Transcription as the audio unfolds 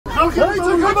Like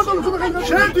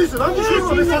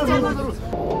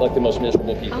the most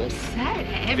miserable people.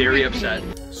 Upset. Very upset.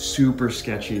 Super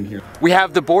sketchy in here. We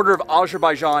have the border of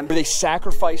Azerbaijan where they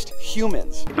sacrificed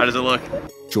humans. How does it look?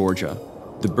 Georgia,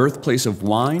 the birthplace of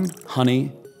wine,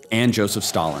 honey, and Joseph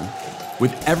Stalin.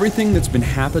 With everything that's been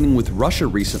happening with Russia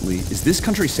recently, is this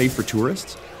country safe for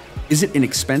tourists? Is it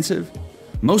inexpensive?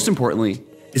 Most importantly,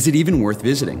 is it even worth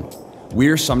visiting?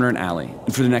 We're Sumner and Allie,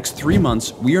 and for the next 3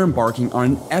 months, we are embarking on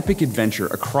an epic adventure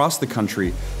across the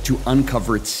country to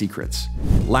uncover its secrets.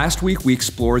 Last week, we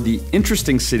explored the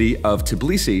interesting city of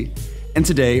Tbilisi, and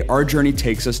today, our journey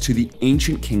takes us to the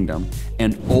ancient kingdom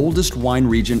and oldest wine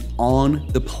region on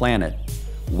the planet.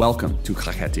 Welcome to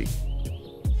Kakheti.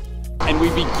 And we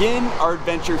begin our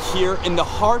adventure here in the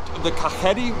heart of the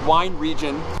Kakheti wine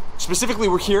region. Specifically,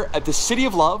 we're here at the City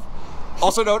of Love,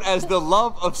 also known as the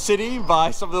Love of City by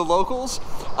some of the locals,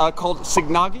 called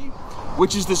Sighnaghi,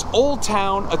 which is this old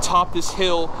town atop this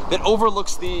hill that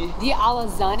overlooks the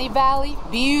Alazani Valley.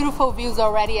 Beautiful views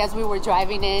already as we were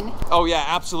driving in. Oh yeah,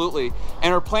 absolutely.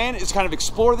 And our plan is kind of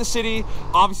explore the city,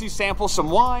 obviously sample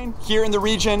some wine here in the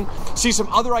region, see some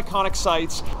other iconic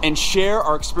sites, and share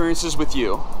our experiences with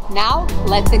you. Now,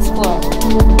 let's explore.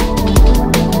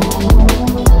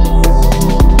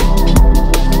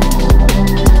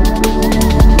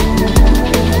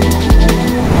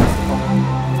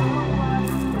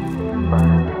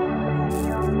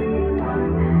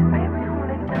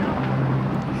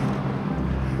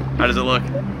 How does it look?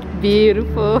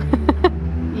 Beautiful.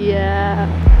 Yeah.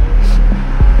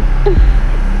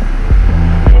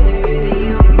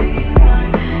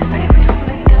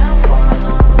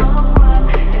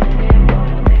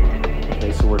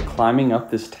 Okay, so we're climbing up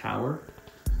this tower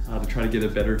to try to get a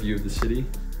better view of the city.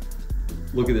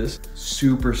 Look at this,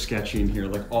 super sketchy in here.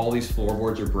 Like all these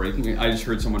floorboards are breaking. I just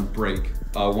heard someone break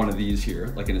one of these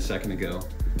here, like in a second ago.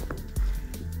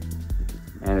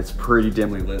 And it's pretty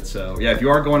dimly lit, so yeah, if you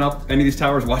are going up any of these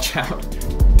towers, watch out.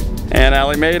 And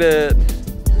Allie made it.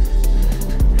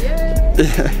 Yay.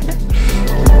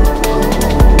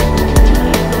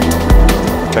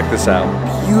 Check this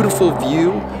out. Beautiful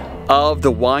view of the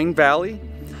wine valley.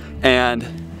 And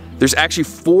there's actually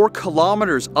 4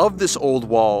 kilometers of this old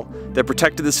wall that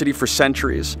protected the city for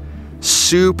centuries.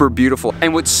 Super beautiful.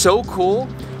 And what's so cool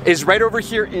is right over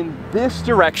here in this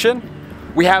direction,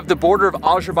 we have the border of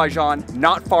Azerbaijan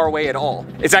not far away at all.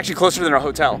 It's actually closer than our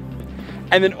hotel.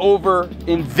 And then over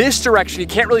in this direction, you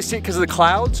can't really see it because of the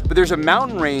clouds, but there's a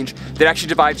mountain range that actually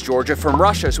divides Georgia from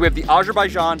Russia. So we have the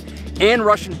Azerbaijan and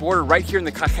Russian border right here in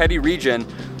the Kakheti region.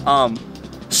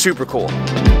 Super cool.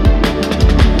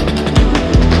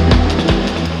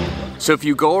 So if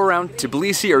you go around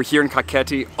Tbilisi or here in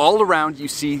Kakheti, all around you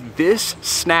see this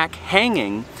snack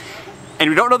hanging. And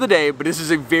we don't know the day, but this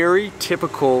is a very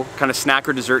typical kind of snack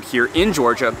or dessert here in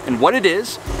Georgia. And what it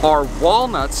is are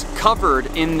walnuts covered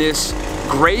in this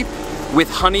grape with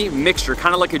honey mixture,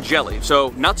 kind of like a jelly.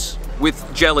 So nuts with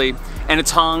jelly and a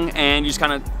tongue, and you just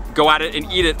kind of go at it and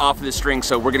eat it off of the string.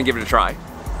 So we're gonna give it a try.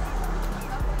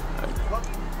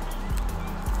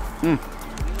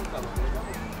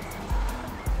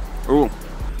 Ooh,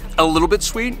 a little bit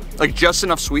sweet, like just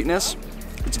enough sweetness.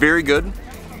 It's very good.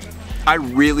 I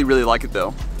really, really like it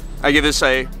though. I give this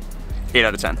a 8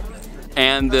 out of 10.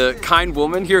 And the kind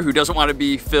woman here who doesn't want to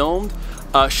be filmed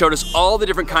showed us all the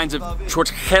different kinds of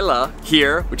Churchkhela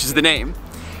here, which is the name.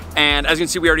 And as you can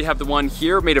see, we already have the one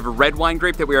here made of a red wine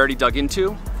grape that we already dug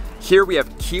into. Here we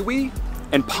have kiwi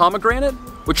and pomegranate,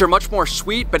 which are much more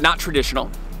sweet, but not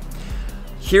traditional.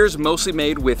 Here's mostly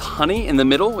made with honey in the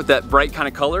middle with that bright kind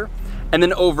of color. And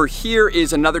then over here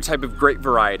is another type of grape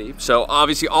variety. So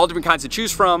obviously all different kinds to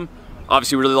choose from.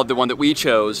 Obviously we really love the one that we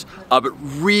chose, but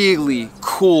really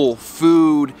cool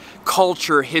food,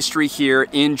 culture, history here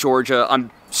in Georgia.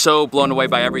 I'm so blown away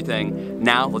by everything.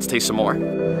 Now let's taste some more.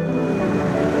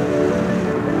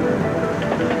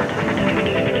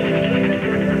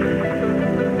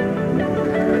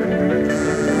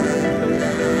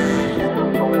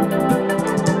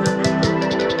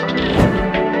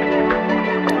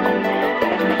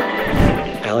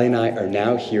 Allie and I are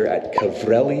now here at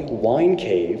Kavreli Wine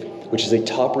Cave, which is a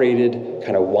top-rated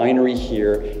kind of winery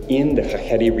here in the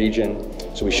Kakheti region.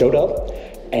 So we showed up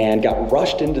and got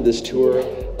rushed into this tour.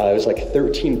 It was like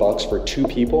 13 bucks for 2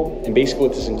 people. And basically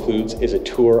what this includes is a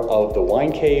tour of the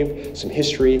wine cave, some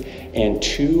history, and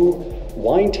 2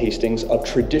 wine tastings of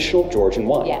traditional Georgian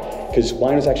wine. Yes. Because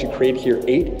wine was actually created here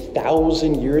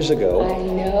 8,000 years ago. I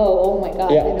know, oh my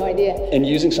God, yeah. I had no idea. And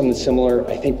using some of the similar,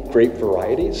 I think, grape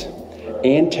varieties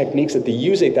and techniques that they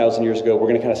used 8,000 years ago. We're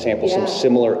gonna kind of sample some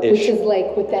similar-ish. Which is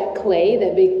like with that clay,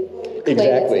 that big clay.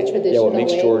 Exactly. That's the traditional yeah, what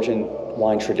makes way. Georgian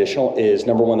wine traditional is,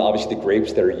 number one, obviously the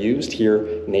grapes that are used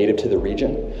here, native to the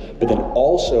region, but then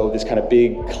also this kind of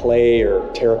big clay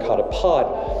or terracotta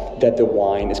pot that the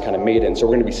wine is kind of made in. So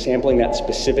we're gonna be sampling that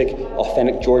specific,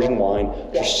 authentic Georgian wine,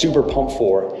 which we're super pumped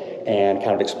for, and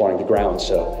kind of exploring the ground.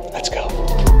 So let's go.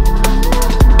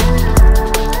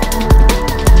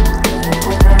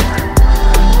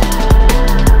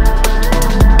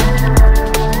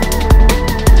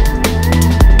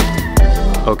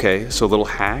 Okay, so a little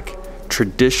hack.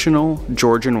 Traditional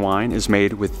Georgian wine is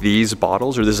made with these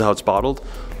bottles, or this is how it's bottled,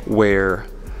 where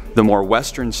the more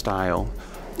Western style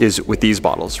is with these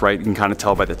bottles, right? You can kind of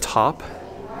tell by the top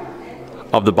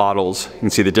of the bottles, you can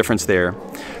see the difference there.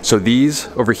 So these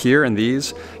over here and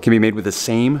these can be made with the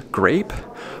same grape,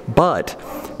 but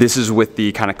this is with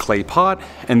the kind of clay pot,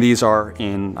 and these are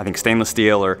in, I think, stainless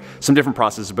steel or some different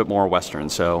process, a bit more Western.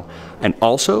 So, and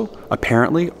also,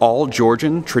 apparently, all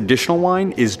Georgian traditional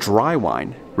wine is dry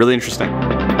wine. Really interesting.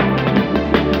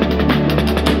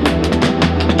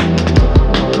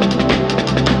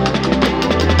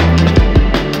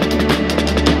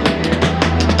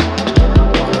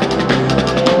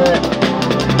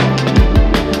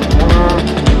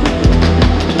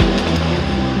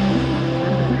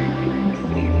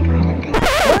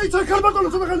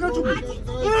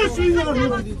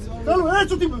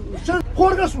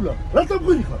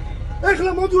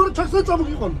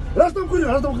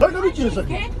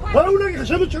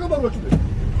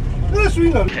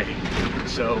 Okay,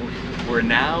 so we're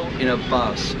now in a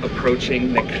bus approaching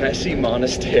Nekresi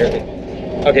Monastery.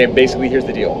 Okay, basically here's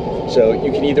the deal. So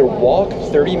you can either walk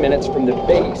 30 minutes from the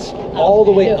base all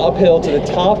the way uphill to the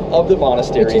top of the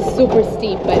monastery. Which is super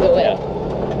steep, by the way.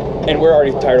 Yeah. And we're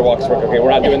already tired of walking, so okay,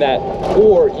 we're not doing that.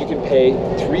 Or you can pay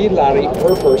 3 lari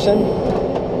per person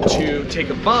to take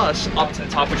a bus up to the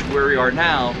top, which is where we are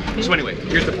now. So anyway,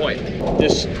 here's the point.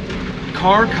 This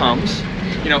car comes,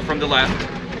 you know, from the left.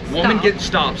 Woman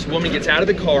stops. Woman gets out of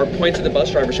the car, points at the bus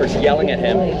driver, starts yelling at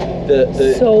him.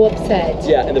 So upset.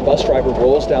 Yeah, and the bus driver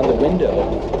rolls down the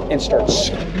window and starts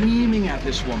screaming at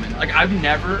this woman. Like I don't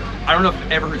know if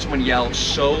I've ever heard someone yell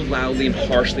so loudly and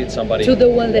harshly at somebody.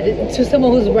 To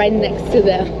someone who's right next to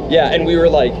them. Yeah, and we were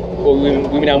like, well,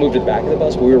 we now moved to the back of the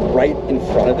bus, but we were right in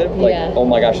front of it. Like, oh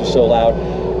my gosh, it's so loud.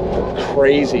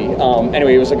 Crazy.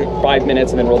 Anyway, it was like 5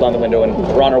 minutes and then rolled down the window, and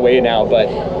we're on our way now, but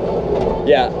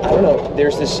yeah, I don't know.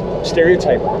 There's this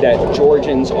stereotype that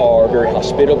Georgians are very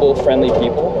hospitable, friendly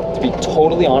people. To be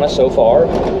totally honest, so far,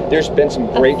 there's been some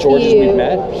great Georgians we've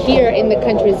met. Here in the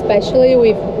country especially,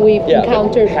 we've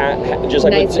encountered just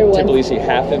like with Tbilisi,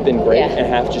 half have been great and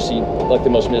half just seem like the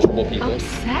most miserable people.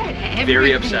 Upset.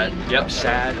 Very upset. Yep,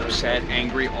 sad, upset,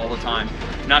 angry all the time.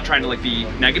 Not trying to like be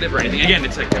negative or anything. Again,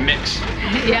 it's like a mix.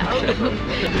 Yeah.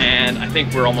 And I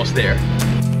think we're almost there.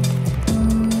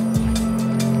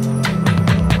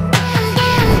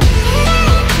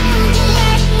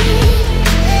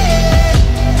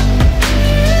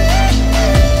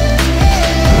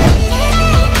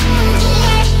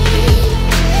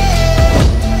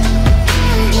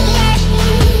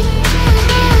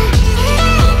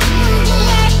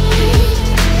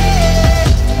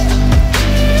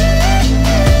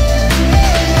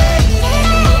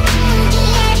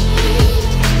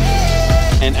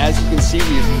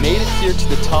 To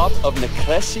the top of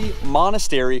Nekresi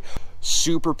Monastery.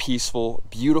 Super peaceful,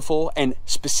 beautiful, and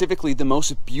specifically the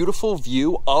most beautiful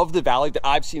view of the valley that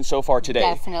I've seen so far today.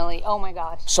 Definitely. Oh my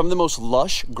gosh. Some of the most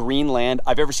lush green land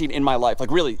I've ever seen in my life.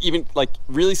 Like really, even like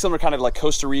really similar kind of like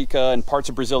Costa Rica and parts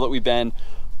of Brazil that we've been.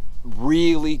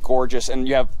 Really gorgeous, and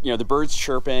you have, you know, the birds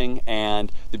chirping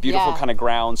and the beautiful kind of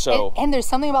ground. So and there's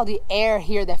something about the air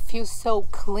here that feels so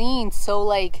clean, so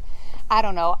like, I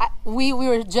don't know. We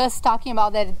were just talking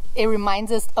about that. It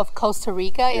reminds us of Costa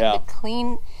Rica and the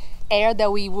clean air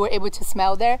that we were able to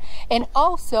smell there. And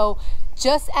also,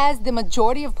 just as the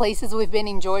majority of places we've been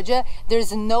in Georgia,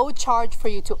 there's no charge for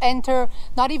you to enter,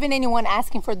 not even anyone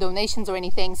asking for donations or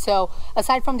anything. So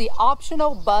aside from the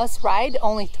optional bus ride,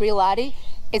 only 3 lari,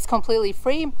 it's completely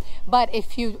free. But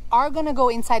if you are gonna go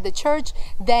inside the church,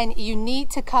 then you need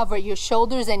to cover your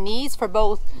shoulders and knees for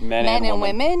both men and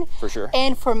women. For sure.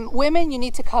 And for women, you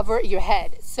need to cover your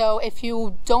head. So if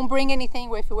you don't bring anything,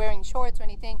 or if you're wearing shorts or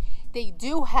anything, they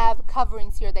do have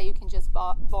coverings here that you can just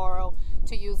borrow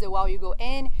to use it while you go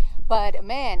in. But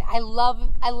man, I love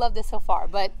this so far.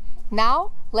 But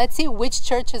now let's see which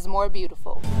church is more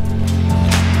beautiful.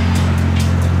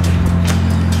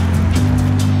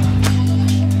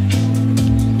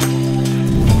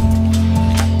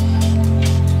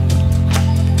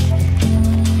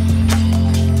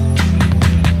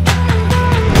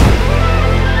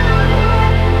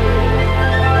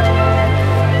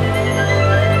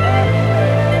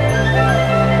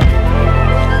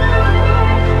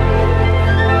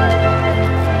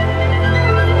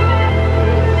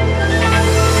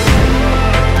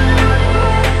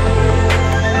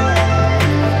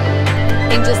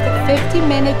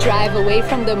 drive away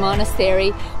from the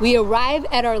monastery, we arrive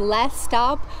at our last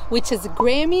stop, which is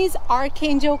Gremi's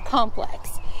Archangel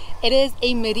complex. It is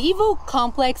a medieval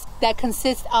complex that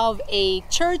consists of a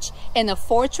church and a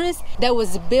fortress that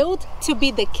was built to be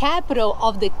the capital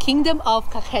of the kingdom of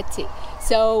Kakheti.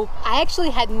 So I actually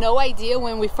had no idea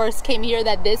when we first came here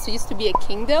that this used to be a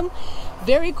kingdom.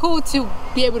 Very cool to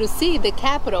be able to see the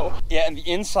capital. Yeah, and the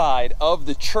inside of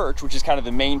the church, which is kind of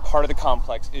the main part of the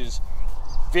complex, is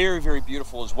very, very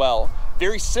beautiful as well.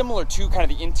 Very similar to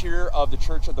kind of the interior of the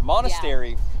church of the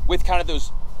monastery, with kind of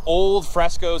those old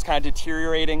frescoes kind of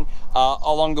deteriorating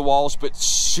along the walls, but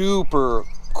super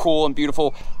cool and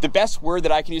beautiful. The best word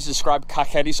that I can use to describe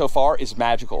Kakheti so far is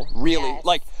magical. Really,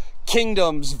 like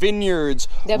kingdoms, vineyards,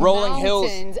 the rolling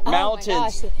hills,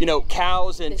 mountains, you know,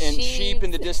 cows and sheep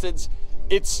in the distance.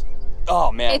 It's, oh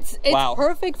man, it's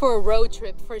perfect for a road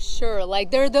trip for sure.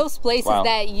 Like there are those places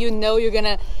that you know you're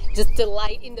gonna just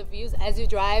delight in the views as you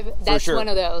drive. That's one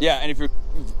of those. Yeah, and if you're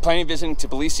planning on visiting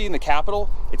Tbilisi in the capital,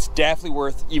 it's definitely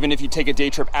worth, even if you take a day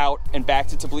trip out and back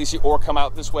to Tbilisi or come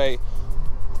out this way.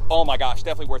 Oh my gosh,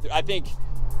 definitely worth it. I think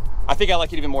I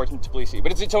like it even more than Tbilisi,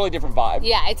 but it's a totally different vibe.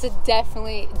 Yeah, it's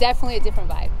definitely a different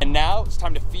vibe. And now it's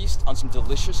time to feast on some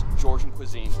delicious Georgian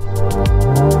cuisine.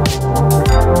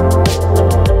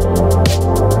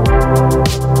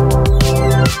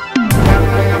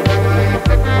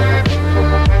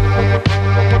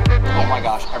 Oh my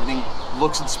gosh, everything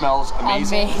looks and smells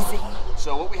amazing.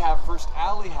 So what we have first,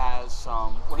 Ali has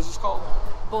some, what is this called?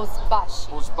 Bozbashi.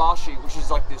 Bozbashi, which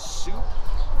is like this soup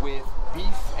with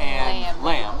beef and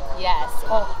lamb. Yes.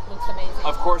 Oh, looks amazing.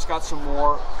 Of course, got some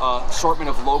more assortment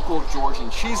of local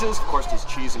Georgian cheeses. Of course, there's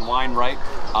cheese and wine, right?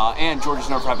 And Georgia's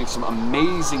known for having some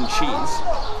amazing cheese.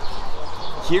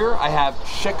 Here I have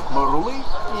shek maruli,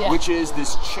 which is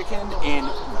this chicken in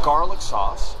garlic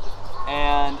sauce.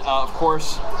 And of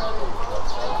course,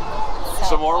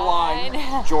 some more wine.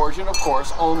 Georgian, of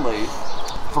course, only.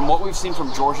 From what we've seen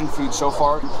from Georgian food so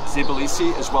far,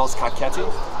 Tbilisi as well as Kakheti,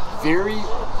 very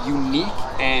unique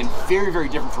and very, very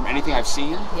different from anything I've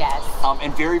seen. Yes.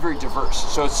 And very, very diverse.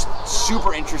 So it's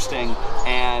super interesting.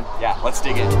 And yeah, let's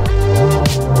dig in.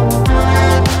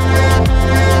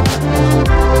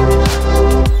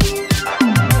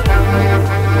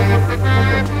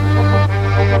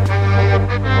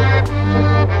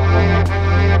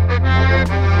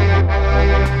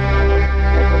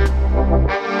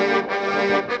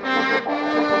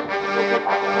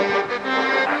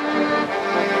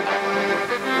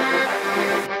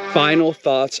 Final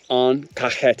thoughts on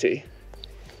Kakheti.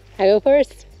 I go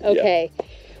first? Okay. Yeah.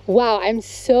 Wow, I'm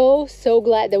so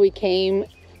glad that we came.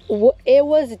 It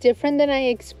was different than I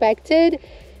expected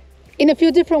in a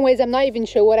few different ways. I'm not even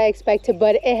sure what I expected,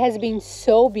 but it has been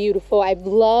so beautiful. I've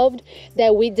loved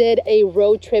that we did a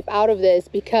road trip out of this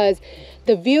because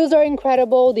the views are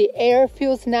incredible. The air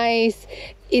feels nice,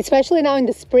 especially now in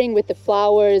the spring with the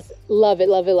flowers. Love it,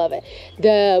 love it, love it.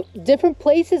 The different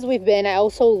places we've been, I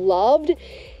also loved.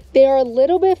 They are a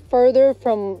little bit further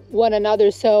from one another,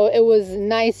 so it was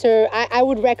nicer. I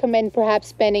would recommend perhaps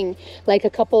spending like a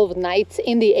couple of nights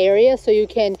in the area so you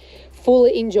can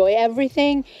fully enjoy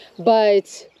everything,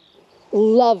 but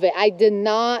love it. I did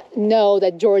not know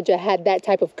that Georgia had that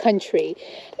type of country.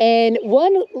 And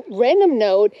one random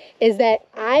note is that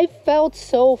I felt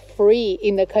so free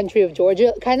in the country of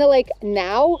Georgia, kind of like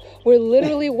now we're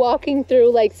literally walking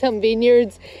through like some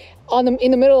vineyards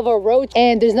in the middle of a road,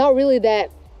 and there's not really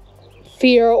that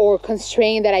fear or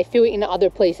constraint that I feel in other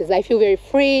places. I feel very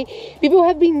free. People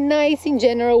have been nice in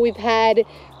general. We've had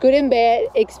good and bad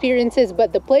experiences,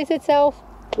 but the place itself,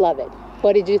 love it.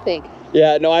 What did you think?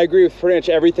 Yeah, no, I agree with pretty much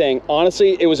everything.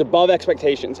 Honestly, it was above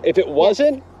expectations. If it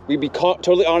wasn't, we'd be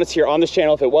totally honest here on this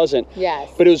channel if it wasn't. Yes.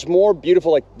 But it was more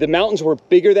beautiful. Like the mountains were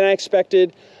bigger than I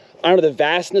expected. I don't know, the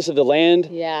vastness of the land.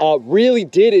 Yeah. Really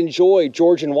did enjoy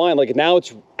Georgian wine. Like now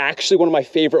it's actually one of my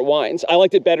favorite wines. I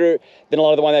liked it better than a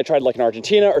lot of the wine that I tried like in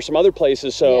Argentina or some other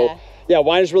places. So yeah,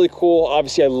 wine is really cool.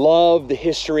 Obviously I love the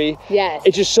history. Yes.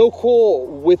 It's just so cool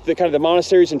with the kind of the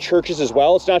monasteries and churches as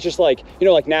well. It's not just like, you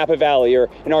know, like Napa Valley or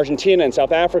in Argentina and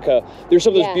South Africa. There's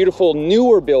some of those beautiful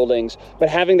newer buildings, but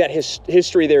having that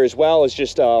history there as well is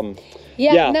just,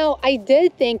 no, I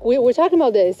did think, we were talking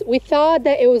about this, we thought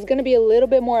that it was going to be a little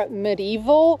bit more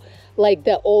medieval, like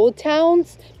the old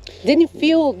towns. Didn't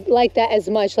feel like that as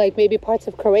much, like maybe parts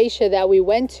of Croatia that we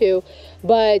went to,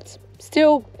 but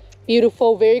still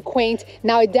beautiful, very quaint.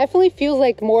 Now it definitely feels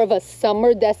like more of a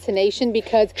summer destination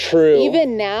because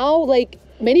even now, like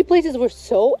many places were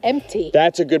so empty.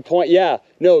 That's a good point. Yeah,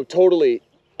 no, totally.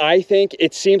 I think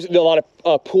it seems a lot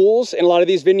of pools in a lot of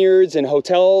these vineyards and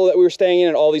hotel that we were staying in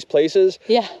and all these places.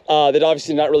 Yeah. That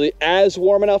obviously not really as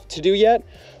warm enough to do yet.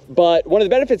 But one of the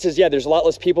benefits is, yeah, there's a lot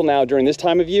less people now during this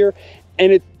time of year.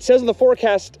 And it says in the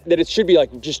forecast that it should be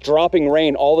like just dropping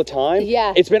rain all the time.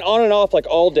 Yeah. It's been on and off like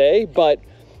all day, but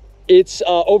it's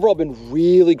overall been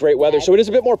really great weather. So it is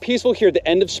a bit more peaceful here at the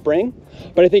end of spring.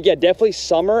 But I think, yeah, definitely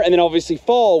summer. And then obviously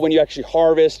fall, when you actually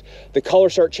harvest, the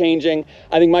colors start changing.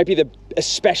 I think might be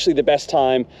especially the best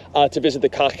time to visit the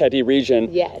Kakheti region.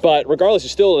 Yes. But regardless,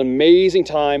 it's still an amazing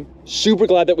time. Super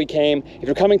glad that we came. If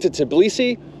you're coming to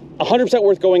Tbilisi, 100%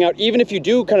 worth going out, even if you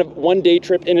do kind of one-day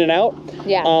trip in and out.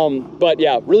 Yeah. But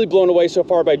yeah, really blown away so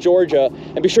far by Georgia.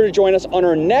 And be sure to join us on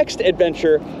our next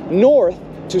adventure north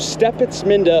to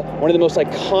Stepetsminda, one of the most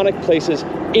iconic places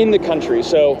in the country.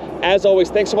 So as always,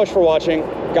 thanks so much for watching.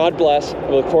 God bless.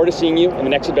 We look forward to seeing you in the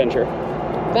next adventure.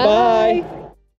 Bye. Bye.